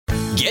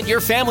Get your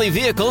family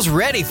vehicles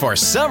ready for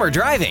summer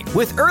driving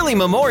with early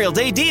Memorial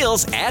Day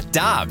deals at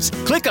Dobbs.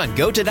 Click on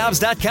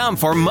GoToDobbs.com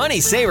for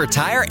money saver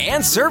tire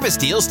and service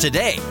deals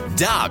today.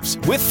 Dobbs,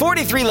 with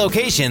 43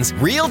 locations,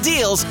 real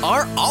deals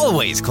are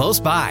always close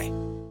by.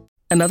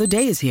 Another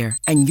day is here,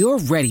 and you're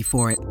ready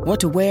for it. What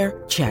to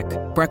wear? Check.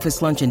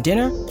 Breakfast, lunch, and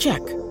dinner? Check.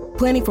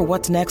 Planning for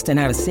what's next and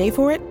how to save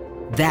for it?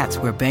 That's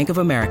where Bank of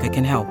America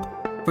can help.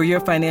 For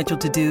your financial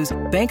to-dos,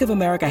 Bank of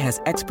America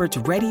has experts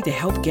ready to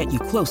help get you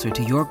closer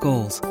to your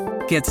goals.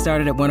 Get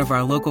started at one of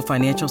our local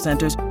financial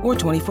centers or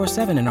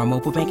 24/7 in our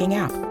mobile banking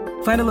app.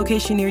 Find a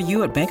location near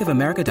you at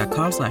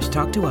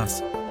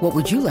bankofamerica.com/talktous. What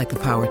would you like the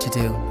power to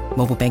do?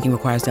 Mobile banking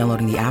requires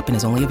downloading the app and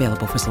is only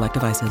available for select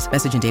devices.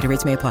 Message and data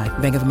rates may apply.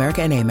 Bank of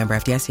America N.A., member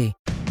FDIC.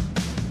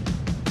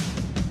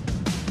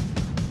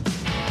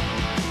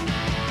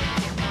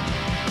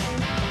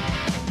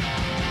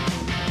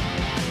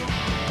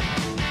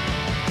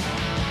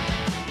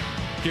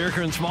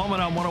 Garricker and Smallman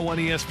on 101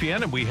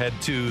 ESPN, and we head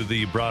to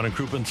the Brown and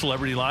Crouppen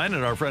Celebrity Line,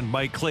 and our friend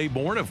Mike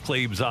Claiborne of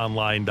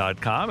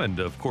ClaibsOnline.com, and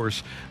of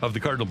course of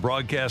the Cardinal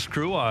broadcast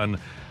crew on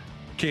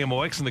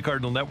KMOX and the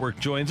Cardinal Network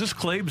joins us.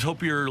 Claibs,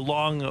 hope your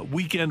long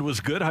weekend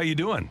was good. How you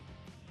doing?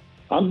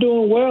 I'm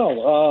doing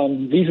well.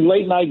 These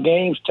late night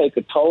games take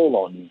a toll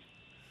on you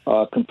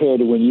compared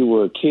to when you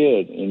were a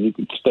kid and you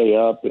could stay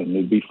up and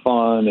it'd be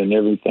fun and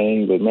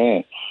everything. But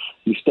man,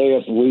 you stay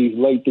up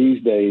late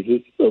these days.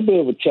 It's a little bit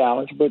of a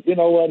challenge, but you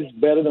know what? It's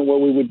better than what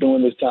we were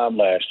doing this time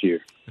last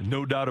year.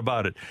 No doubt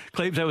about it.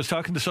 Claibs, I was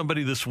talking to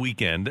somebody this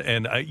weekend,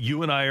 and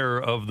you and I are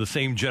of the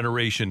same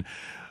generation.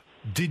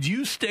 Did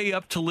you stay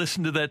up to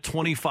listen to that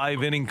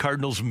 25-inning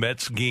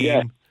Cardinals-Mets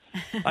game?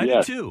 Yeah. I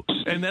did too,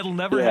 and that'll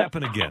never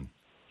happen again.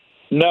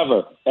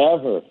 Never,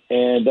 ever.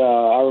 And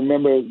I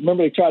remember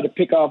they tried to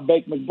pick off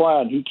Bake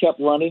McBride. He kept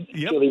running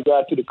until he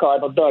got to the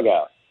Cardinal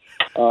dugout.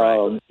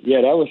 Right.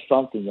 Yeah, that was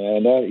something,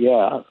 man.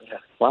 Wow.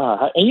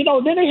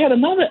 And, then they had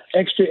another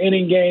extra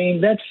inning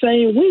game that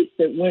same week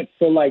that went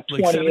for like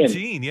 20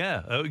 17,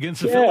 innings.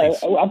 Against the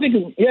Phillies. I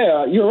think,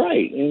 you're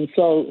right. And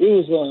so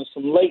it was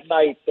some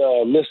late-night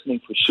listening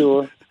for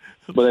sure.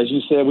 But as you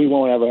said, we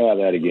won't ever have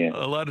that again.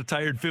 A lot of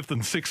tired fifth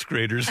and sixth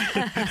graders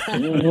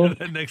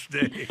the next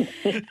day.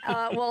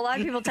 Well, a lot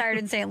of people tired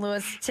in St.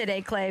 Louis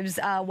today, Claibs,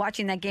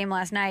 watching that game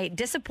last night.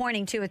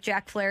 Disappointing, too, with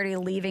Jack Flaherty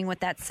leaving with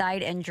that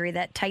side injury,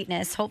 that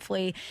tightness.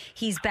 Hopefully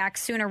he's back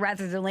sooner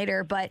rather than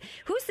later. But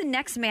who's the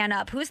next man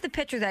up? Who's the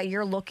pitcher that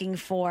you're looking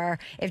for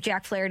if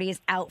Jack Flaherty is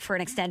out for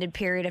an extended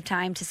period of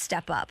time to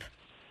step up?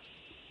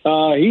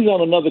 He's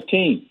on another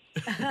team.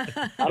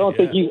 I don't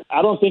think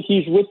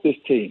he's with this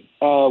team.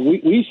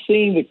 We've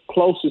seen the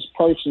closest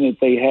person that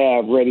they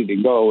have ready to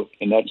go,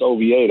 and that's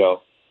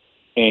Oviedo,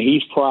 and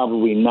he's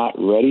probably not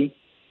ready.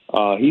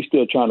 He's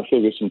still trying to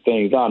figure some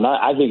things out. And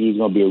I think he's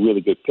going to be a really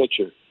good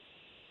pitcher,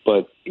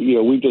 but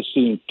we've just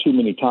seen too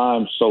many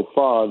times so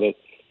far that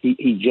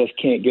he just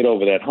can't get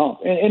over that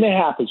hump, and it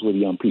happens with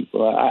young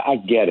people. I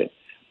get it,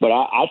 but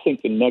I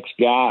think the next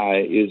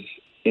guy is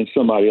in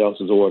somebody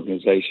else's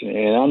organization,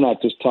 and I'm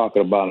not just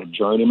talking about a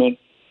journeyman.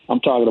 I'm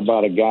talking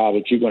about a guy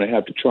that you're going to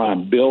have to try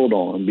and build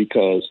on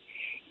because,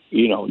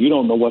 you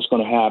don't know what's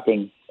going to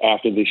happen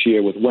after this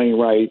year with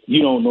Wainwright.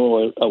 You don't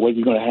know what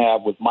you're going to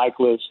have with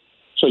Michaelis.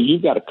 So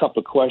you've got a couple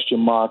of question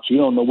marks. You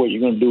don't know what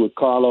you're going to do with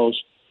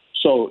Carlos.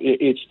 So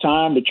it's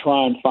time to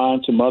try and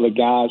find some other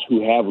guys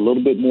who have a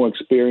little bit more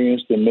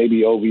experience than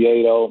maybe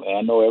Oviedo. And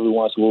I know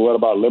everyone says, well, what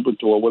about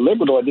Liberatore? Well,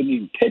 Liberatore didn't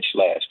even pitch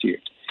last year.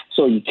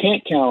 So you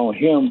can't count on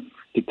him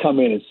to come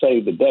in and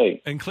save the day.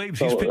 And Claibs,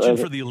 he's pitching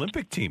for the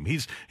Olympic team.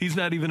 He's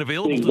not even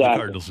available to the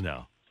Cardinals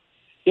now.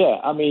 Yeah,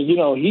 I mean,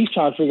 he's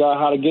trying to figure out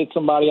how to get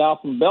somebody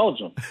out from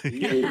Belgium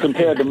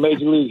compared to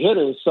major league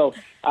hitters. So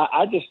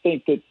I just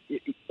think that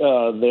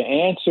the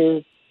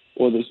answer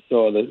or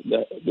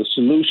the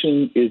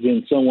solution is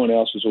in someone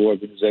else's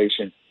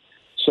organization.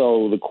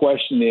 So the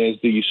question is,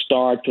 do you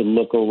start to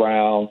look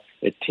around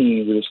at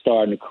teams that are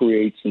starting to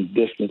create some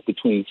distance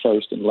between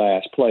first and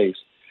last place?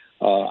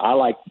 I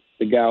like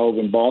the guy over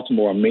in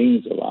Baltimore,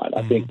 means a lot.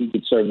 I think he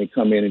could certainly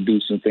come in and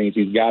do some things.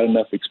 He's got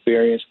enough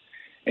experience.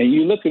 And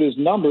you look at his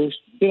numbers,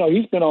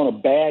 he's been on a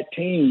bad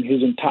team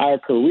his entire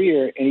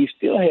career, and he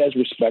still has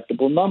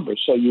respectable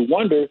numbers. So you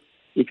wonder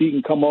if he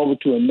can come over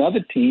to another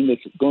team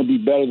that's going to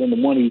be better than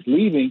the one he's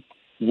leaving,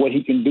 what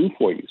he can do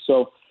for you.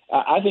 So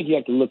I think you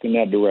have to look in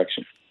that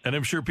direction. And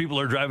I'm sure people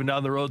are driving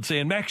down the road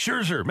saying, Max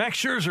Scherzer, Max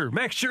Scherzer,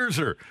 Max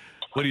Scherzer.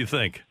 What do you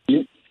think?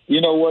 You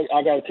know what?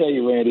 I got to tell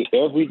you, Randy,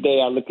 every day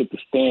I look at the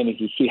standings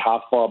to see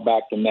how far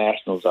back the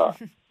Nationals are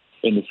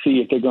and to see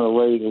if they're going to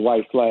raise the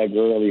white flag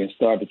early and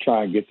start to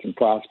try and get some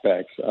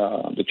prospects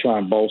to try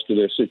and bolster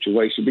their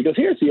situation. Because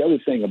here's the other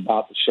thing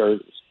about the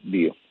Scherzer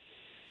deal.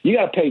 You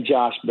got to pay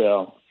Josh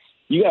Bell.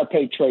 You got to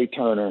pay Trey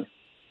Turner.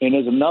 And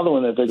there's another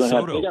one that they're going to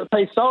have. They got to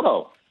pay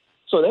Soto.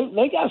 So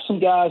they got some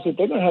guys that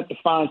they're going to have to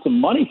find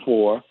some money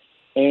for.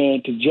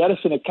 And to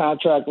jettison a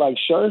contract like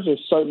Scherzer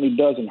certainly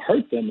doesn't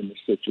hurt them in this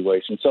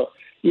situation. So,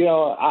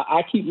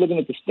 I keep looking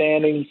at the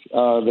standings.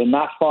 They're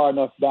not far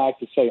enough back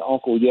to say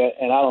uncle yet,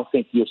 and I don't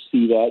think you'll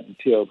see that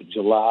until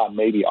July,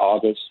 maybe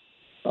August.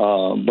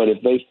 But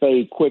if they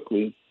fade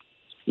quickly,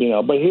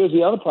 but here's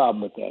the other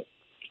problem with that.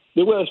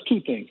 There's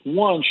two things.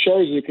 One,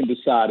 Scherzer can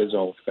decide his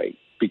own fate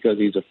because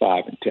he's a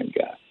 5-10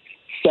 guy.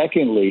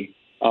 Secondly,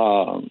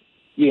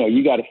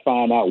 you got to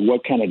find out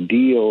what kind of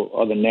deal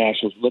are the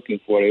Nationals looking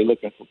for. Are they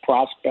looking for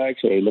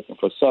prospects? Are they looking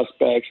for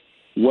suspects?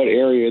 What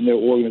area in their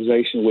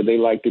organization would they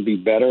like to be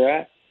better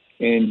at?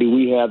 And do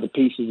we have the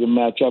pieces to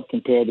match up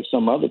compared to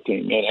some other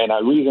team? And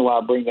the reason why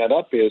I bring that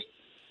up is,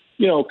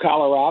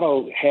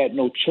 Colorado had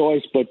no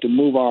choice but to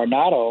move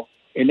Arenado,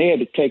 and they had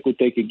to take what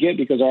they could get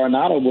because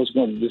Arenado was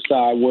going to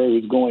decide where he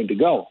was going to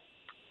go.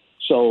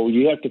 So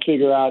you have to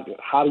figure out,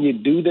 how do you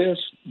do this?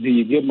 Do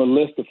you give them a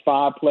list of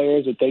 5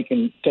 players that they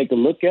can take a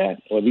look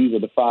at, or these are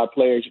the 5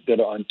 players that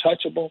are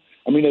untouchable?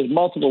 I mean, there's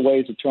multiple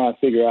ways to try and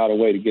figure out a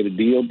way to get a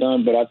deal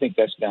done, but I think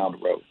that's down the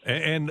road.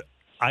 And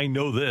I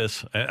know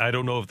this. I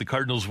don't know if the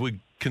Cardinals would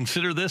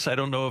consider this. I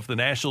don't know if the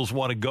Nationals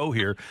want to go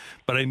here,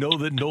 but I know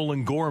that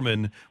Nolan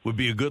Gorman would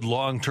be a good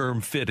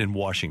long-term fit in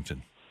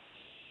Washington.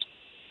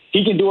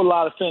 He can do a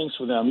lot of things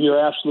for them.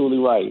 You're absolutely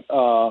right.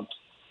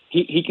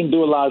 He can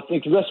do a lot of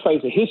things. Let's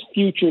face it, his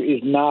future is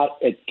not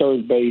at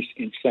third base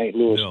in St.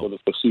 Louis for the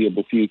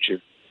foreseeable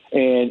future.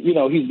 And,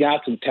 he's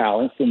got some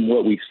talent from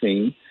what we've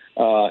seen,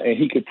 and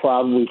he could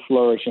probably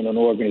flourish in an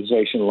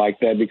organization like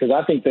that because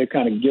I think they're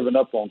kind of giving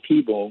up on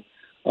Keeboom.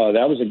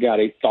 That was a guy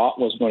they thought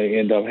was going to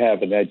end up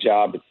having that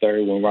job at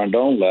third when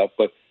Rondon left,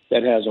 but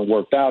that hasn't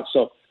worked out.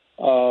 So,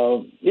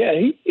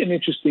 he's an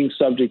interesting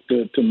subject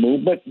to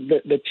move. But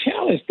the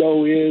challenge,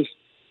 though, is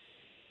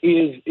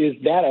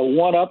that a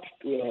one-up,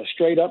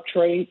 straight-up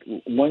trade,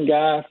 one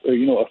guy, or,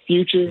 a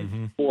future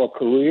for a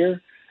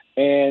career?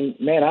 And,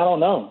 man, I don't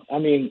know. I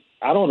mean,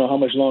 I don't know how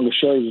much longer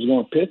Scherzer is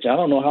going to pitch. I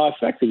don't know how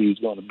effective he's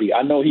going to be.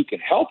 I know he can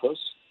help us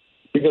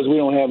because we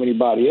don't have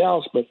anybody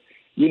else, but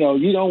you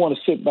don't want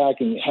to sit back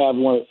and have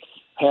one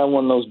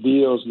of those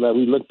deals that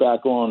we look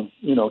back on,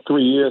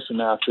 3 years from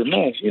now and say,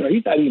 man,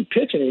 he's not even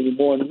pitching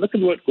anymore. And look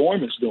at what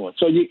Gorman's doing.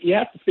 So you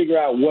have to figure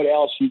out what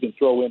else you can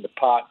throw in the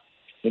pot.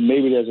 And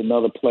maybe there's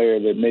another player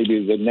that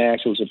maybe the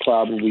Nationals have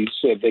probably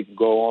said they can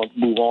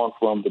move on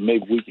from that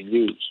maybe we can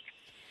use.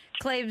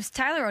 Claves,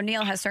 Tyler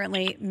O'Neill has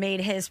certainly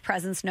made his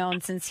presence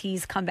known since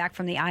he's come back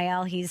from the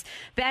IL. He's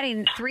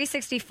batting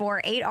 .364,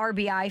 8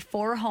 RBI,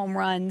 4 home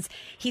runs.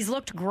 He's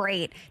looked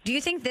great. Do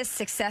you think this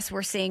success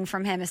we're seeing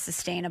from him is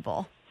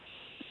sustainable?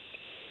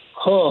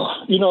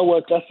 Oh, you know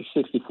what? That's a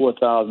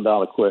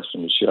 $64,000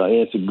 question, Michelle. And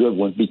it's a good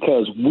one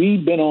because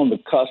we've been on the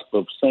cusp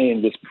of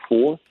saying this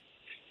before,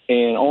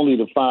 and only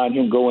to find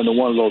him go into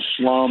one of those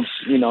slumps,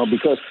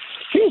 because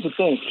here's the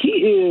thing. He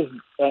is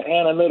an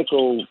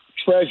analytical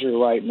treasure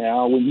right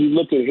now when you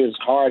look at his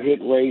hard hit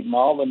rate and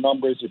all the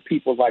numbers that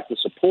people like to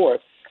support,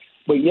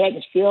 but yet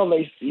still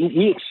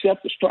we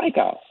accept the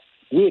strikeouts.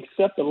 We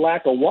accept the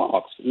lack of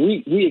walks.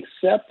 We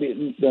accept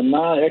the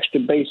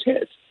non-extra base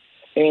hits.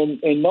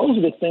 And those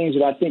are the things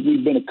that I think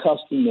we've been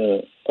accustomed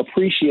to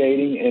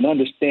appreciating and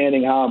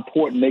understanding how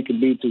important they can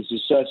be to the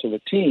success of a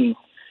team.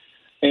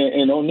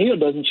 And O'Neill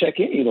doesn't check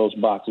any of those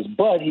boxes,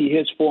 but he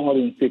hits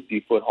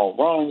 450-foot home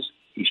runs.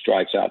 He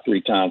strikes out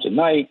 3 times a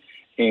night.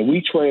 And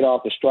we trade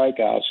off the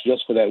strikeouts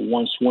just for that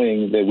one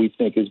swing that we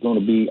think is going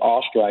to be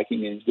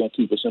all-striking and is going to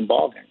keep us in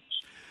ball games.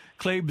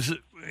 Claves,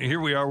 here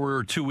we are.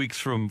 We're 2 weeks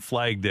from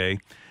Flag Day,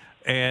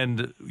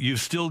 and you've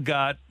still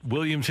got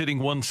Williams hitting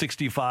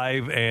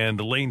 165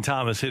 and Lane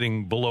Thomas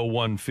hitting below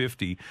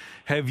 150.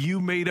 Have you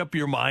made up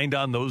your mind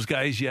on those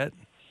guys yet?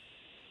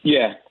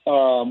 Yeah.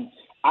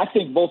 I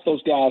think both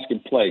those guys can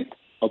play,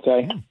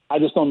 okay? I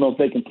just don't know if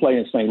they can play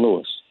in St.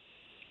 Louis.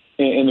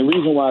 And the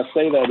reason why I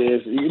say that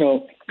is,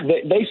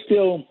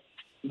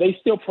 they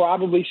still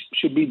probably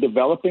should be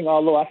developing,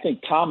 although I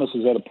think Thomas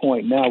is at a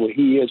point now where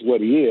he is what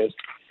he is.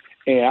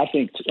 And I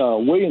think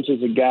Williams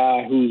is a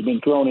guy who's been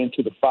thrown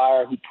into the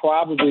fire who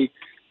probably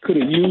could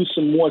have used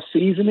some more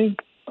seasoning.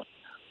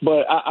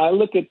 But I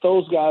look at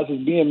those guys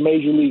as being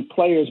major league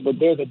players, but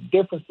there's a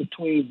difference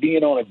between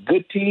being on a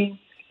good team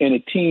and a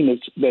team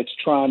that's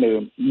trying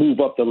to move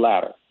up the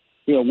ladder.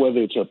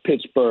 Whether it's a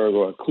Pittsburgh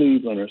or a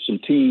Cleveland or some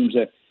teams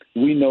that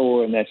we know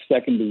are in that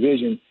second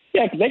division.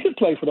 Yeah, they could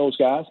play for those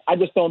guys. I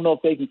just don't know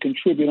if they can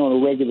contribute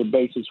on a regular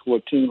basis for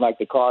a team like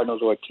the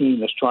Cardinals or a team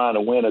that's trying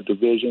to win a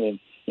division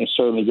and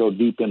certainly go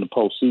deep in the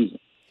postseason.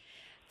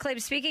 Clay,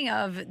 speaking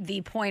of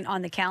the point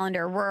on the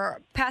calendar, we're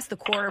past the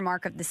quarter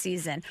mark of the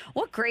season.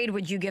 What grade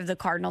would you give the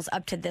Cardinals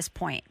up to this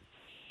point?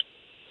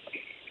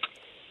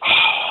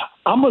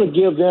 I'm going to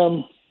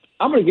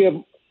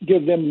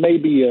give them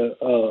maybe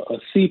a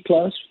C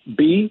plus,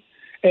 B.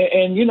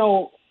 And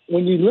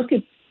when you look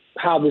at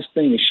how this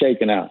thing is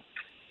shaking out,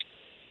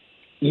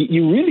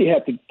 you really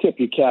have to tip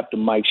your cap to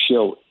Mike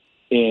Shildt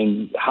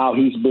and how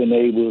he's been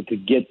able to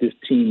get this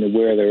team to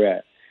where they're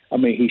at. I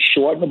mean, he's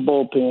short in the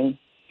bullpen.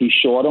 He's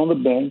short on the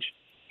bench.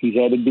 He's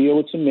had to deal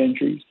with some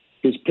injuries.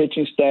 His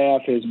pitching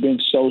staff has been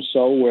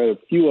so-so, where a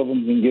few of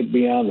them can get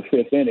beyond the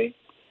 5th inning.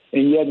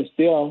 And yet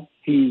still,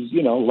 he's,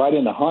 right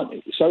in the hunt,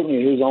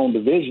 certainly in his own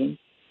division.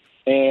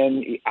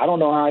 And I don't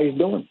know how he's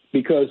doing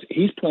because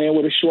he's playing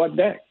with a short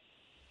deck.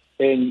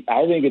 And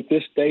I think at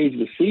this stage of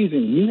the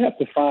season, you have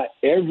to find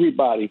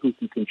everybody who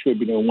can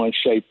contribute in one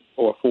shape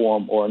or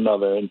form or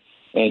another. And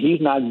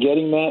he's not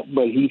getting that,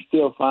 but he's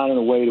still finding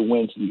a way to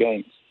win some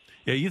games.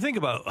 Yeah, you think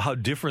about how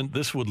different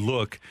this would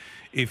look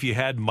if you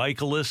had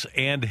Michaelis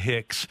and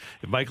Hicks.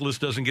 If Michaelis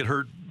doesn't get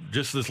hurt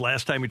just this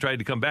last time he tried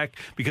to come back,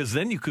 because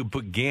then you could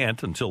put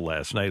Gant, until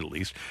last night at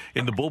least,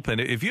 in the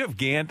bullpen. If you have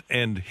Gant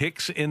and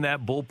Hicks in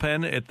that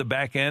bullpen at the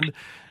back end,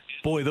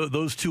 boy,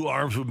 those two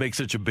arms would make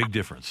such a big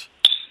difference.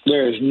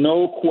 There is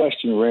no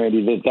question,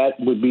 Randy, that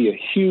would be a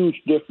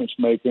huge difference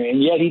maker,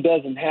 and yet he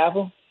doesn't have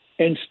them,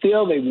 and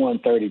still they won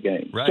 30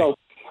 games. Right. So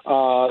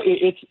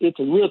it's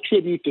a real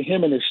tribute to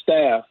him and his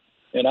staff,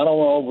 and I don't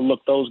want to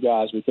overlook those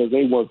guys because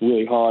they work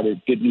really hard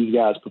at getting these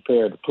guys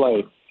prepared to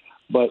play.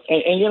 But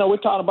and we're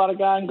talking about a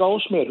guy in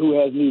Goldschmidt who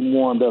hasn't even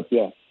warmed up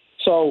yet.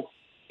 So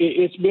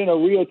it's been a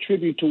real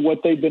tribute to what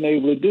they've been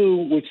able to do,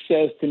 which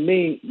says to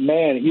me,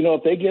 man,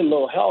 if they get a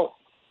little help,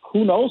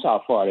 who knows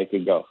how far they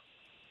could go.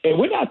 And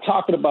we're not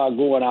talking about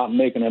going out and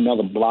making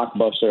another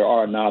blockbuster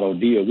Arenado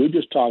deal. We're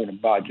just talking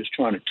about just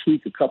trying to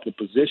tweak a couple of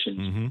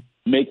positions,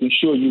 making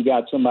sure you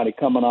got somebody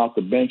coming off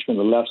the bench from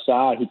the left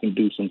side who can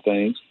do some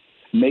things,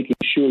 making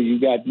sure you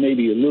got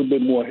maybe a little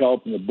bit more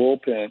help in the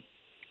bullpen.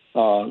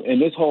 And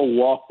this whole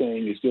walk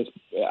thing is just,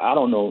 I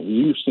don't know,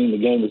 you've seen the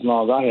game as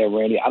long as I have,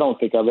 Randy. I don't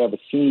think I've ever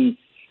seen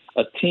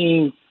a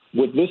team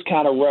with this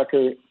kind of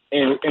record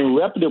and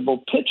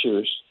reputable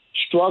pitchers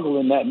struggle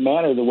in that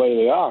manner the way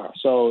they are.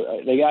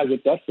 So they got to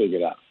get that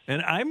figured out.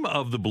 And I'm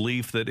of the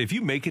belief that if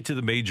you make it to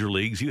the major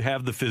leagues, you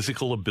have the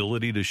physical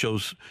ability to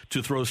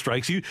throw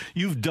strikes.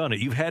 You've done it.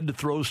 You've had to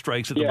throw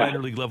strikes at the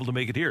minor league level to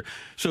make it here.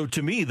 So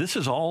to me, this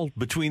is all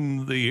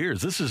between the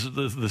ears. This is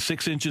the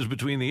 6 inches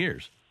between the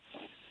ears.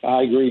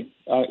 I agree.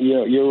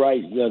 You're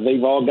right.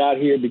 They've all got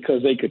here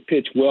because they could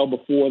pitch well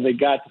before they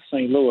got to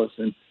St. Louis.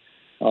 And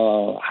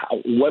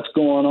what's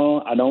going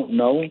on, I don't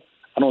know.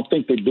 I don't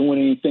think they're doing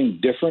anything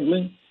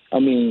differently. I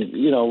mean,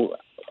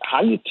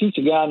 how do you teach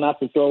a guy not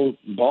to throw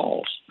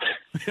balls?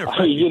 Right.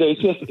 I mean,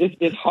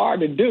 it's hard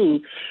to do.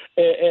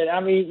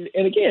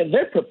 And again,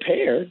 they're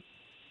prepared.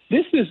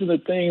 This isn't a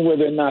thing where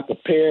they're not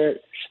prepared.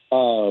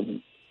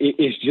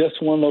 It's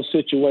just one of those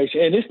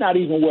situations. And it's not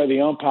even where the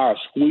umpire is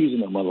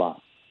squeezing them a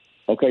lot.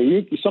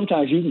 Okay,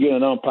 sometimes you can get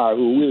an umpire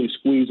who will really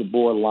squeeze a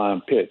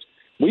borderline pitch.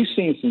 We've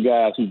seen some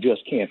guys who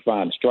just can't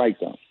find a strike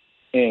zone.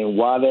 And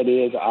why that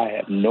is, I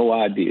have no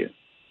idea.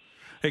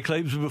 Hey,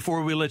 Claibs,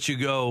 before we let you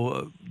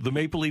go, the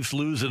Maple Leafs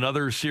lose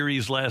another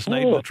series last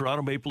night. The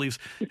Toronto Maple Leafs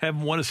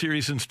haven't won a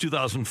series since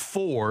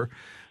 2004.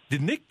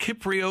 Did Nick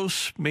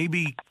Kypreos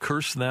maybe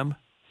curse them?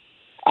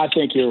 I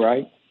think you're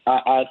right.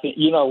 I think,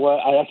 you know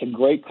what, that's a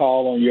great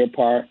call on your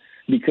part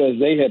because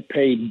they have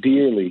paid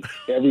dearly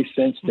ever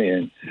since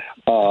then.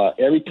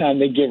 Every time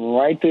they get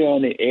right there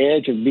on the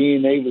edge of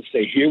being able to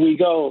say, here we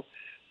go,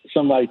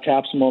 somebody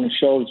taps them on the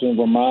shoulders and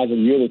reminds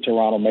them, you're the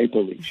Toronto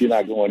Maple Leafs. You're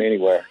not going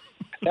anywhere.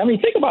 I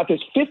mean, think about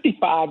this,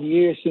 55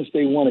 years since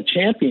they won a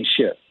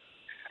championship.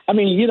 I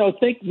mean, you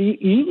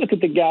look at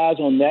the guys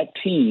on that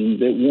team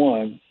that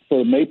won for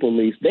the Maple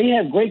Leafs, they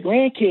have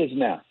great-grandkids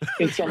now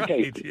in some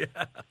cases.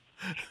 Yeah.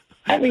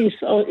 I mean,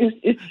 so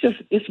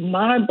it's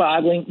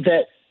mind-boggling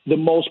that the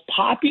most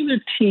popular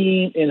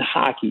team in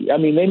hockey, I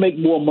mean, they make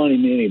more money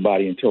than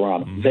anybody in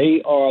Toronto. Mm-hmm.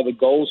 They are the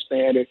gold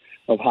standard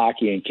of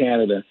hockey in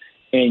Canada,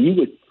 and you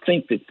would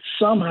think that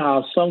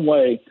somehow, some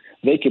way,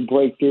 they could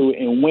break through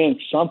and win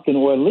something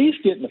or at least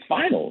get in the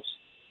finals.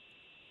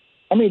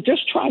 I mean,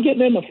 just try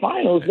getting in the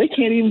finals. They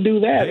can't even do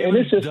that. They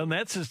haven't done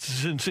that since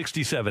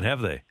 1967,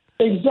 have they?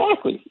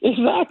 Exactly.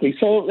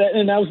 So,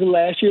 and that was the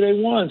last year they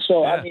won.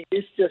 So, yeah. I mean,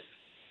 it's just,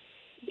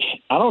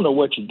 I don't know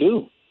what you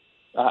do.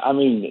 I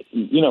mean,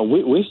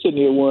 we're sitting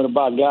here worrying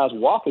about guys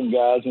walking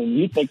guys, and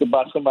you think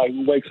about somebody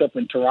who wakes up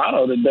in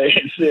Toronto today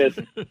and says,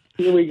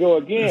 here we go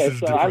again.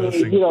 So, I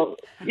mean,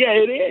 yeah,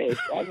 it is.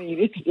 I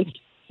mean, it's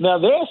now,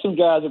 there are some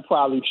guys that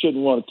probably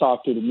shouldn't want to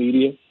talk to the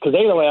media because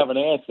they don't have an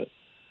answer.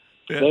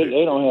 Yeah.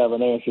 They don't have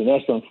an answer, and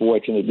that's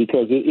unfortunate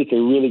because it's a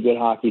really good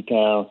hockey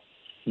town.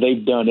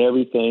 They've done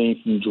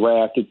everything from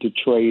drafted to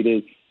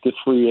traded to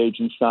free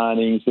agent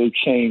signings. They've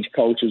changed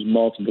coaches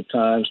multiple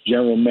times,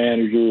 general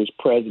managers,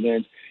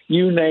 presidents.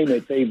 You name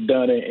it, they've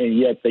done it, and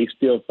yet they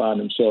still find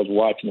themselves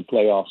watching the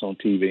playoffs on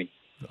TV.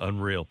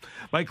 Unreal.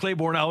 Mike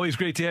Claiborne, always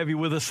great to have you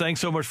with us. Thanks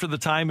so much for the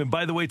time. And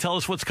by the way, tell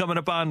us what's coming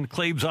up on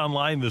Claibs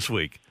Online this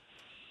week.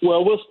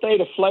 Well, we'll stay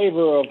the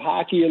flavor of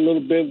hockey a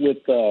little bit with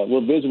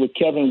we'll visit with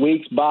Kevin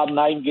Weeks. Bob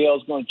Nightingale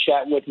is going to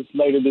chat with us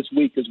later this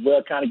week as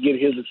well, kind of get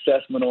his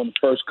assessment on the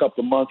first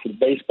couple of months of the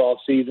baseball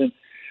season.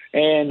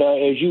 And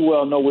as you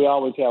well know, we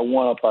always have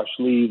one up our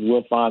sleeves.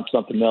 We'll find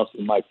something else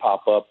that might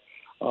pop up.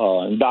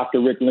 And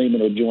Dr. Rick Lehman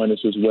will join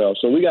us as well.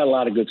 So we got a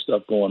lot of good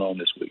stuff going on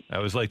this week. I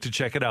always like to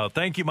check it out.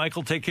 Thank you,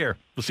 Michael. Take care.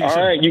 We'll see you soon.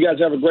 All right. You guys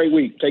have a great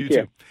week. Take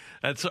care. Too.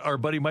 That's our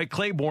buddy Mike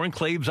Claiborne,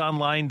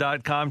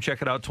 ClaibsOnline.com.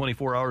 Check it out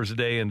 24 hours a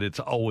day, and it's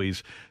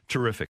always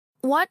terrific.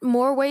 Want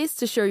more ways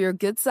to show your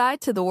good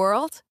side to the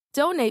world?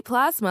 Donate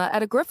plasma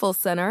at a Grifols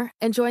Center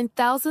and join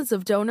thousands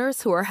of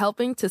donors who are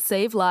helping to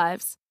save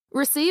lives.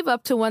 Receive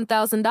up to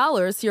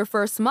 $1,000 your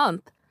first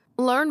month.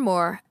 Learn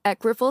more at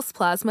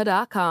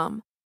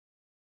grifolsplasma.com.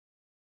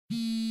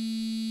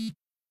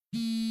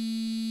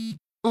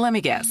 Let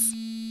me guess.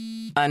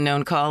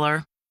 Unknown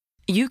caller?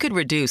 You could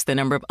reduce the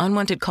number of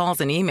unwanted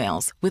calls and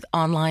emails with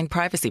online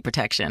privacy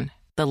protection.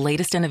 The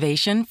latest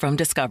innovation from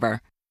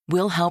Discover.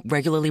 We'll help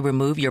regularly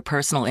remove your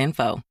personal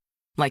info,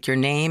 like your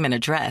name and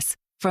address,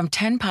 from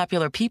 10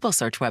 popular people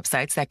search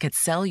websites that could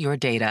sell your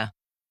data.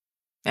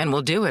 And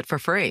we'll do it for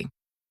free.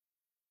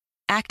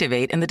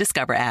 Activate in the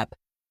Discover app.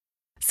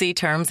 See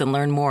terms and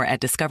learn more at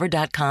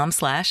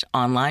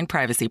discover.com/online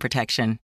privacy protection.